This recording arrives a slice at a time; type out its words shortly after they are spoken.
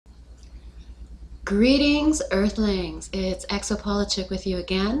Greetings, Earthlings. It's Exopolitic with you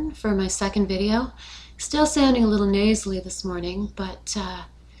again for my second video. Still sounding a little nasally this morning, but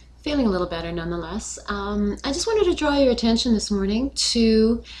feeling a little better nonetheless. I just wanted to draw your attention this morning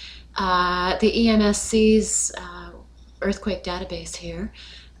to the EMSC's earthquake database here.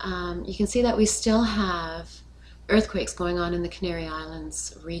 You can see that we still have earthquakes going on in the Canary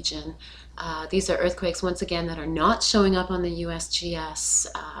Islands region. These are earthquakes, once again, that are not showing up on the USGS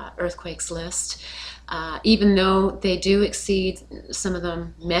earthquakes list, even though they do exceed, some of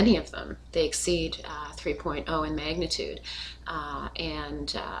them, many of them, they exceed 3.0 in magnitude.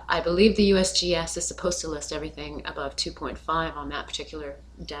 I believe the USGS is supposed to list everything above 2.5 on that particular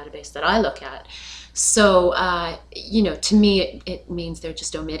database that I look at. So, you know, to me, it means they're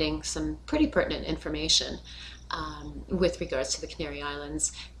just omitting some pretty pertinent information with regards to the Canary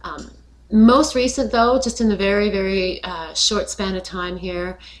Islands. Most recent, though, just in the very short span of time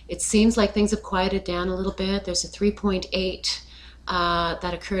here, it seems like things have quieted down a little bit. There's a 3.8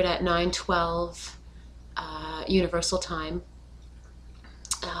 that occurred at 9:12 Universal Time.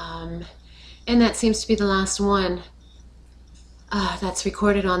 And that seems to be the last one that's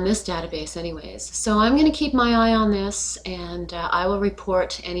recorded on this database anyways. So I'm going to keep my eye on this, and I will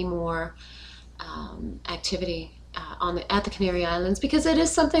report any more activity at the Canary Islands, because it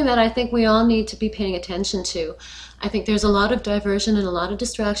is something that I think we all need to be paying attention to. I think there's a lot of diversion and a lot of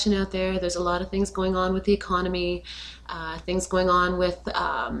distraction out there. There's a lot of things going on with the economy, things going on with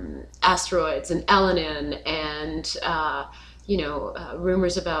asteroids and Elenin, and you know,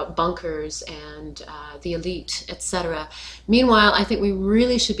 rumors about bunkers and the elite, etc. Meanwhile, I think we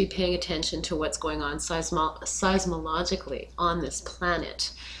really should be paying attention to what's going on seismologically on this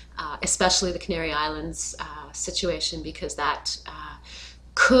planet. Especially the Canary Islands situation, because that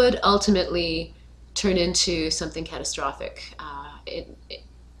could ultimately turn into something catastrophic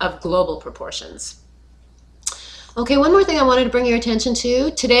of global proportions. Okay, one more thing I wanted to bring your attention to.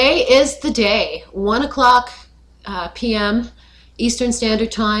 Today is the day, 1 o'clock p.m. Eastern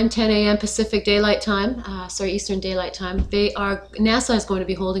Standard Time, 10 a.m. Pacific Daylight Time, Eastern Daylight Time. NASA is going to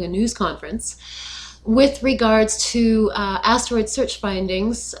be holding a news conference with regards to asteroid search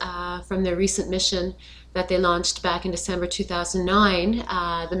findings from their recent mission that they launched back in December 2009.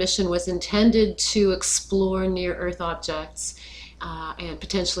 The mission was intended to explore near-Earth objects and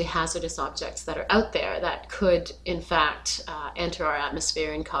potentially hazardous objects that are out there that could, in fact, enter our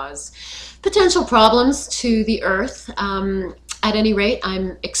atmosphere and cause potential problems to the Earth. At any rate,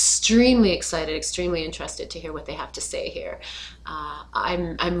 I'm extremely excited, extremely interested to hear what they have to say here.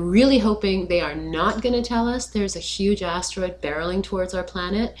 I'm really hoping they are not going to tell us there's a huge asteroid barreling towards our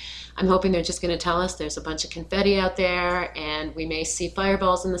planet. I'm hoping they're just going to tell us there's a bunch of confetti out there, and we may see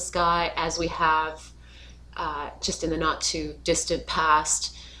fireballs in the sky, as we have just in the not too distant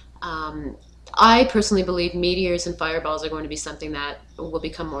past. I personally believe meteors and fireballs are going to be something that will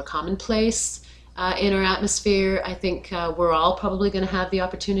become more commonplace in our atmosphere. I think we're all probably going to have the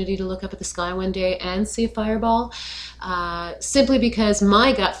opportunity to look up at the sky one day and see a fireball, simply because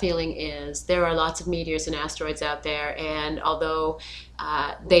my gut feeling is there are lots of meteors and asteroids out there, and although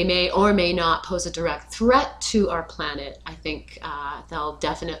they may or may not pose a direct threat to our planet, I think they'll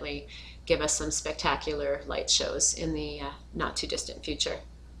definitely give us some spectacular light shows in the not too distant future.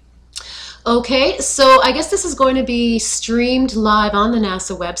 Okay, so I guess this is going to be streamed live on the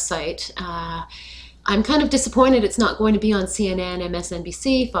NASA website. I'm kind of disappointed it's not going to be on CNN,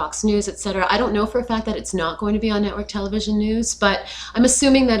 MSNBC, Fox News, etc. I don't know for a fact that it's not going to be on network television news, but I'm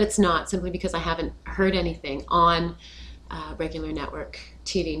assuming that it's not, simply because I haven't heard anything on regular network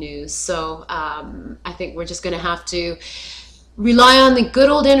TV news. So I think we're just going to have to rely on the good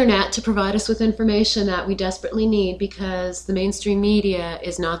old internet to provide us with information that we desperately need, because the mainstream media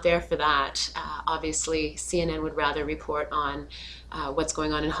is not there for that. Obviously, CNN would rather report on what's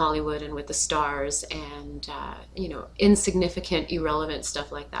going on in Hollywood and with the stars and, you know, insignificant, irrelevant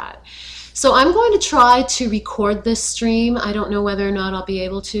stuff like that. So I'm going to try to record this stream. I don't know whether or not I'll be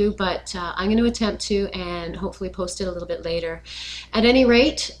able to, but I'm going to attempt to, and hopefully post it a little bit later. At any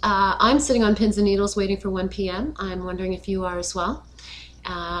rate, I'm sitting on pins and needles waiting for 1 p.m. I'm wondering if you are as well.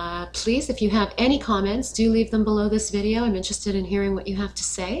 Please, if you have any comments, do leave them below this video. I'm interested in hearing what you have to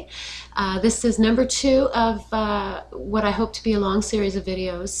say. This is number 2 of what I hope to be a long series of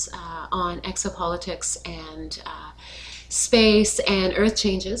videos on exopolitics and space and Earth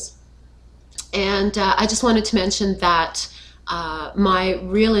changes. And I just wanted to mention that My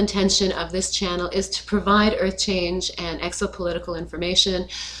real intention of this channel is to provide earth change and exopolitical information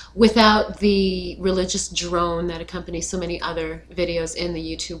without the religious drone that accompanies so many other videos in the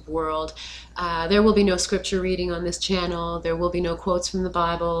YouTube world. There will be no scripture reading on this channel. There will be no quotes from the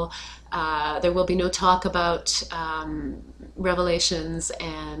Bible. There will be no talk about revelations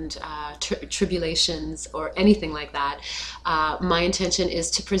and tribulations or anything like that. My intention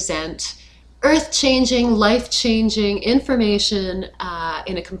is to present earth-changing, life-changing information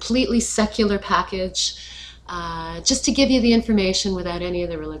in a completely secular package, just to give you the information without any of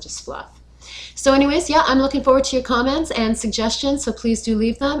the religious fluff. So anyways, yeah, I'm looking forward to your comments and suggestions, so please do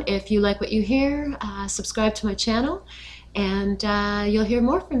leave them. If you like what you hear, subscribe to my channel, and you'll hear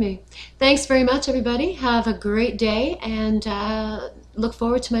more from me. Thanks very much, everybody. Have a great day, and look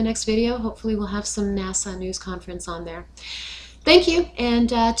forward to my next video. Hopefully we'll have some NASA news conference on there. Thank you, and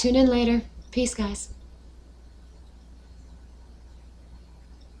tune in later. Peace, guys.